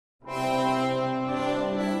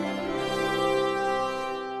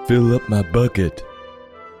Fill up my bucket.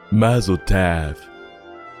 Mazel tov.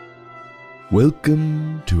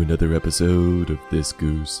 Welcome to another episode of This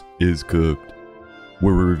Goose is Cooked,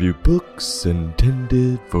 where we review books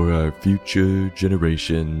intended for our future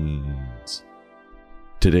generations.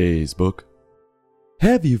 Today's book,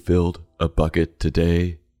 Have You Filled a Bucket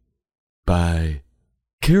Today? By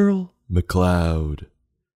Carol McLeod,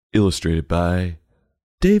 illustrated by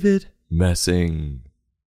David Messing,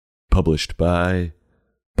 published by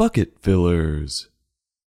Bucket Fillers.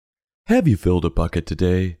 Have You Filled a Bucket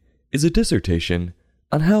Today is a dissertation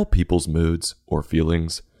on how people's moods or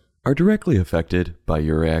feelings are directly affected by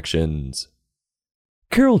your actions.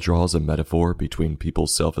 Carol draws a metaphor between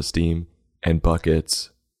people's self-esteem and buckets.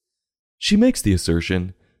 She makes the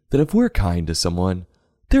assertion that if we're kind to someone,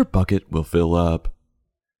 their bucket will fill up.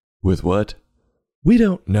 With what? We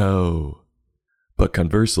don't know. But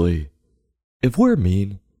conversely, if we're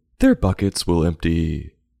mean, their buckets will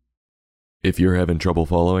empty. If you're having trouble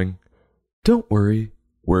following, don't worry,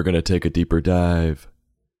 we're going to take a deeper dive.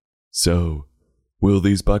 So, will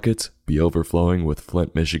these buckets be overflowing with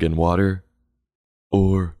Flint, Michigan water?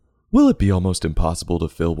 Or will it be almost impossible to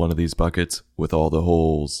fill one of these buckets with all the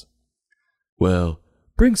holes? Well,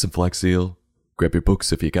 bring some Flex Seal, grab your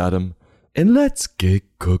books if you got 'em, and let's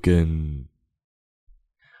get cooking.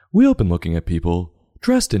 We open looking at people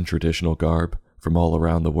dressed in traditional garb from all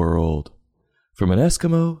around the world, from an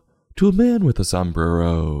Eskimo to a man with a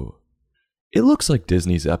sombrero. It looks like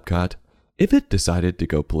Disney's Epcot if it decided to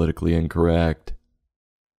go politically incorrect.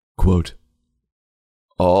 Quote,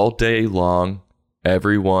 all day long,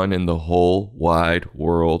 everyone in the whole wide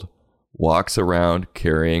world walks around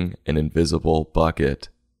carrying an invisible bucket.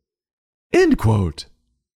 End quote.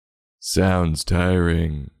 Sounds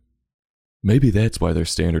tiring. Maybe that's why their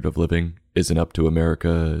standard of living isn't up to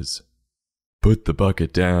America's. Put the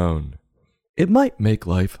bucket down. It might make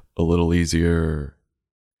life a little easier.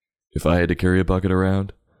 If I had to carry a bucket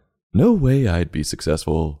around, no way I'd be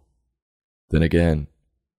successful. Then again,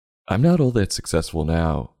 I'm not all that successful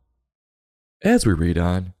now. As we read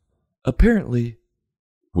on, apparently,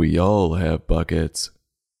 we all have buckets.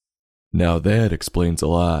 Now that explains a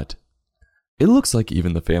lot. It looks like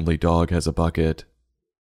even the family dog has a bucket,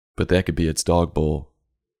 but that could be its dog bowl.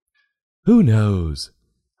 Who knows?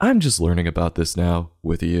 I'm just learning about this now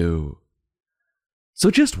with you. So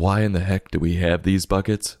just why in the heck do we have these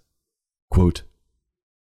buckets? Quote,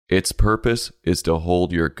 its purpose is to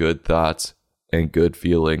hold your good thoughts and good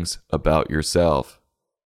feelings about yourself.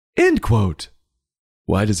 End quote.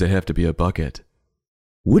 Why does it have to be a bucket?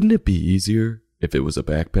 Wouldn't it be easier if it was a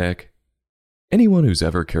backpack? Anyone who's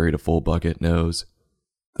ever carried a full bucket knows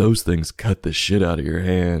those things cut the shit out of your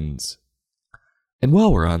hands. And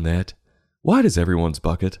while we're on that, why does everyone's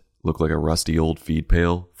bucket look like a rusty old feed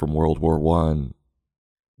pail from World War I?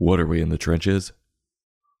 What are we in the trenches?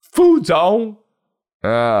 Food zone!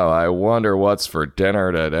 Oh, I wonder what's for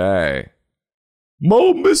dinner today.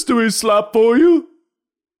 More mystery slop for you?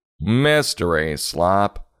 Mystery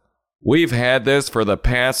slop? We've had this for the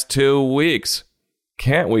past 2 weeks.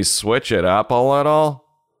 Can't we switch it up a little?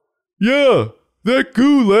 Yeah, that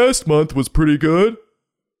goo last month was pretty good.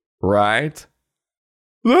 Right?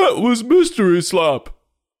 That was mystery slop.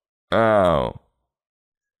 Oh.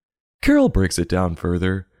 Carol breaks it down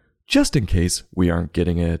further, just in case we aren't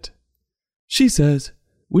getting it. She says,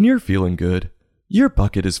 when you're feeling good, your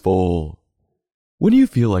bucket is full. When you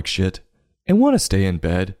feel like shit and want to stay in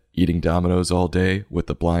bed eating Dominoes all day with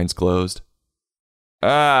the blinds closed.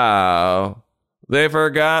 Oh, they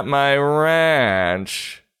forgot my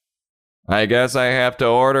ranch. I guess I have to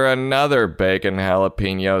order another bacon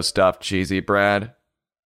jalapeno stuffed cheesy bread.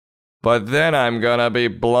 But then I'm gonna be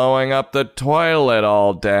blowing up the toilet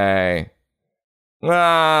all day.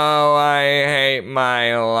 Oh, I hate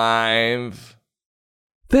my life.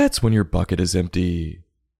 That's when your bucket is empty.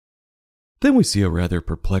 Then we see a rather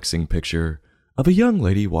perplexing picture of a young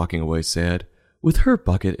lady walking away sad with her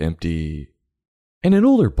bucket empty. And an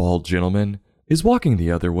older bald gentleman is walking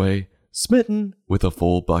the other way, smitten with a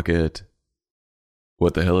full bucket.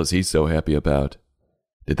 What the hell is he so happy about?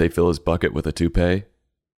 Did they fill his bucket with a toupee?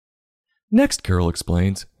 Next, Carol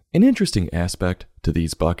explains an interesting aspect to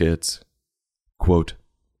these buckets. Quote,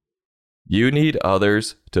 you need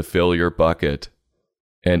others to fill your bucket,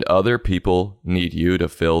 and other people need you to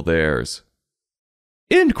fill theirs.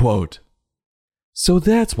 End quote. So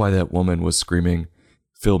that's why that woman was screaming,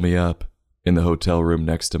 fill me up, in the hotel room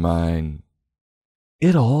next to mine.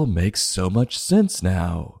 It all makes so much sense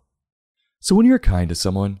now. So when you're kind to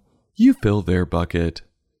someone, you fill their bucket,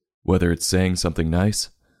 whether it's saying something nice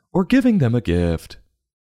or giving them a gift.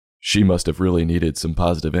 She must have really needed some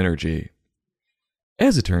positive energy.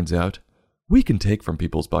 As it turns out, we can take from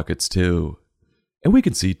people's buckets too. And we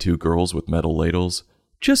can see two girls with metal ladles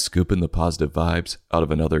just scooping the positive vibes out of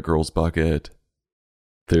another girl's bucket.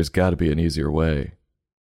 There's gotta be an easier way.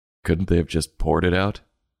 Couldn't they have just poured it out?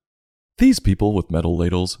 These people with metal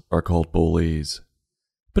ladles are called bullies.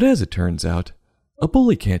 But as it turns out, a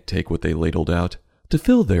bully can't take what they ladled out to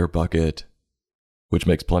fill their bucket. Which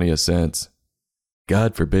makes plenty of sense.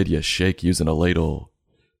 God forbid you shake using a ladle.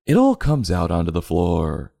 It all comes out onto the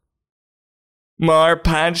floor. More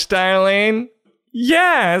punch, darling?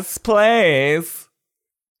 Yes, please.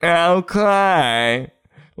 Okay.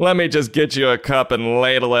 Let me just get you a cup and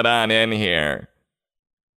ladle it on in here.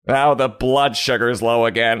 Oh, the blood sugar's low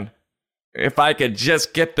again. If I could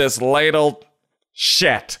just get this ladle...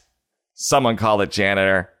 Shit. Someone call the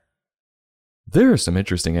janitor. There are some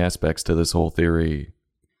interesting aspects to this whole theory.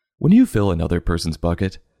 When you fill another person's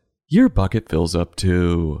bucket, your bucket fills up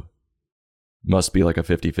too. Must be like a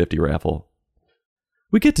 50-50 raffle.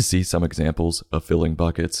 We get to see some examples of filling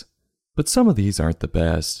buckets, but some of these aren't the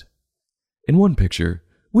best. In one picture,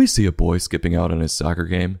 we see a boy skipping out on his soccer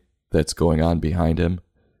game that's going on behind him,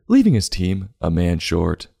 leaving his team a man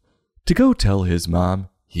short, to go tell his mom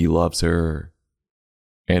he loves her.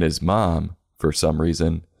 And his mom, for some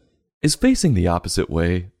reason, is facing the opposite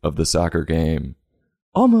way of the soccer game,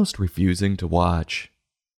 almost refusing to watch.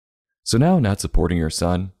 So now not supporting your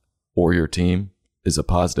son or your team is a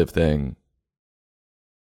positive thing.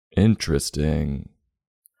 Interesting.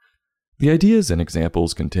 The ideas and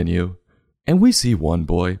examples continue, and we see one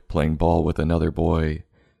boy playing ball with another boy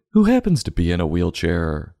who happens to be in a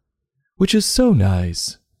wheelchair, which is so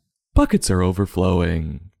nice. Buckets are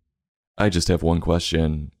overflowing. I just have one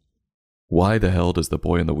question. Why the hell does the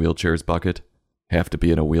boy in the wheelchair's bucket have to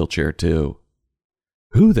be in a wheelchair too?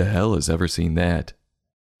 Who the hell has ever seen that?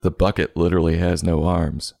 The bucket literally has no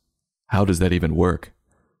arms. How does that even work?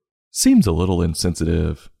 Seems a little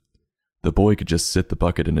insensitive. The boy could just sit the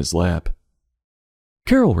bucket in his lap.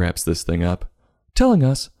 Carol wraps this thing up, telling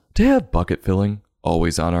us to have bucket filling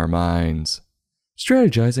always on our minds,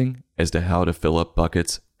 strategizing as to how to fill up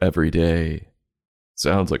buckets every day.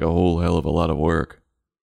 Sounds like a whole hell of a lot of work.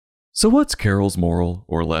 So what's Carol's moral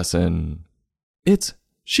or lesson? It's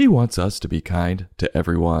she wants us to be kind to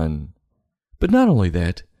everyone. But not only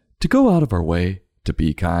that, to go out of our way to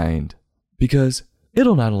be kind. Because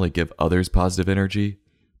it'll not only give others positive energy,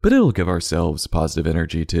 but it'll give ourselves positive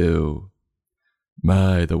energy too.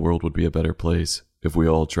 My, the world would be a better place if we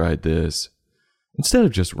all tried this. Instead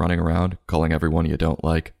of just running around calling everyone you don't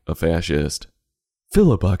like a fascist.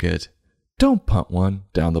 Fill a bucket. Don't punt one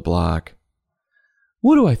down the block.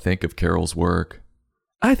 What do I think of Carol's work?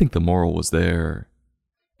 I think the moral was there.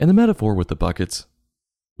 And the metaphor with the buckets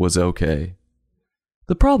was okay.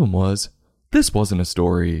 The problem was, this wasn't a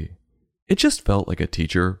story. It just felt like a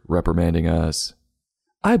teacher reprimanding us.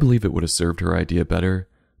 I believe it would have served her idea better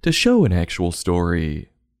to show an actual story.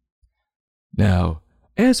 Now,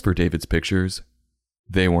 as for David's pictures,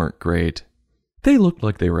 they weren't great. They looked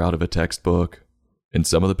like they were out of a textbook, and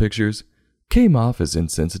some of the pictures came off as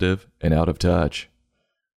insensitive and out of touch.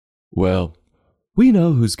 Well, we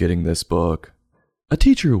know who's getting this book. A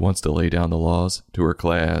teacher who wants to lay down the laws to her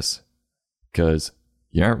class. 'Cause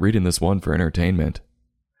you aren't reading this one for entertainment.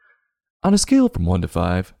 On a scale from 1 to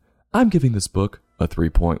 5, I'm giving this book a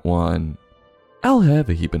 3.1. I'll have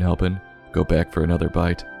a heapin' helpin' go back for another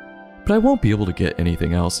bite, but I won't be able to get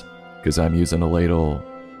anything else because I'm using a ladle.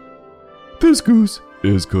 This goose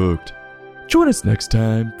is cooked. Join us next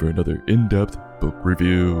time for another in-depth book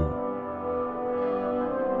review.